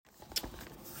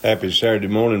Happy Saturday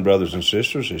morning, brothers and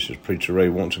sisters. This is Preacher Ray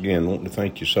once again. I want to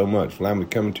thank you so much for allowing me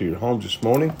to come into your homes this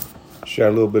morning, share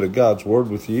a little bit of God's Word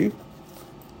with you.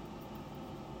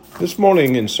 This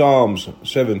morning in Psalms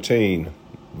 17,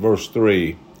 verse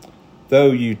 3,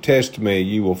 though you test me,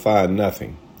 you will find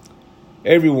nothing.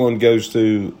 Everyone goes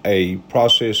through a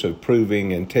process of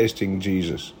proving and testing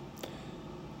Jesus.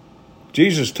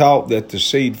 Jesus taught that the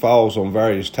seed falls on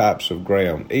various types of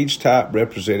ground, each type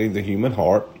representing the human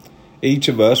heart. Each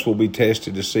of us will be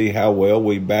tested to see how well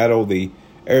we battle the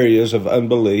areas of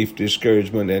unbelief,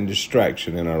 discouragement, and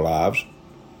distraction in our lives.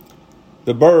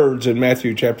 The birds in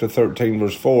Matthew chapter 13,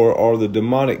 verse 4 are the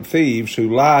demonic thieves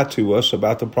who lie to us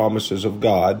about the promises of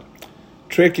God,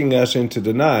 tricking us into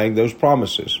denying those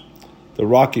promises. The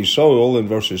rocky soil in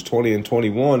verses 20 and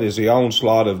 21 is the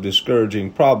onslaught of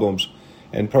discouraging problems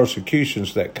and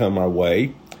persecutions that come our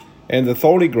way. And the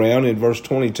thorny ground in verse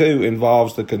 22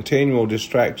 involves the continual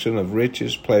distraction of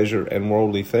riches, pleasure, and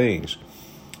worldly things.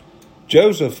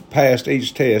 Joseph passed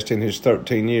each test in his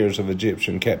 13 years of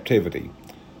Egyptian captivity.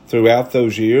 Throughout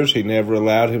those years, he never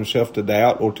allowed himself to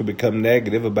doubt or to become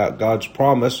negative about God's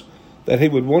promise that he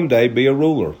would one day be a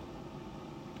ruler.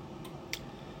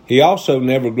 He also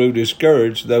never grew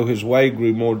discouraged, though his way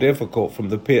grew more difficult from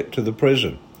the pit to the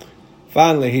prison.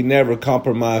 Finally, he never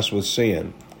compromised with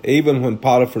sin. Even when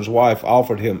Potiphar's wife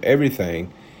offered him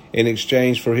everything in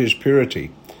exchange for his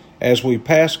purity. As we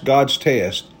pass God's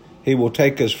test, he will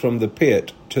take us from the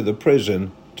pit to the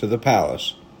prison to the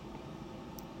palace.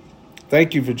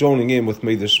 Thank you for joining in with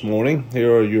me this morning.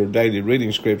 Here are your daily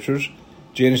reading scriptures.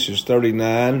 Genesis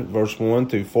 39, verse 1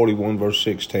 through 41, verse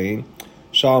 16.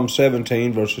 Psalm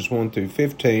 17, verses 1 through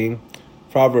 15.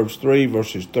 Proverbs 3,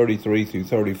 verses 33 through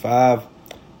 35.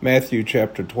 Matthew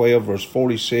chapter 12, verse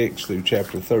 46 through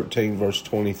chapter 13, verse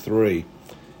 23.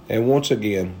 And once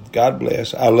again, God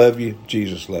bless. I love you.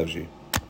 Jesus loves you.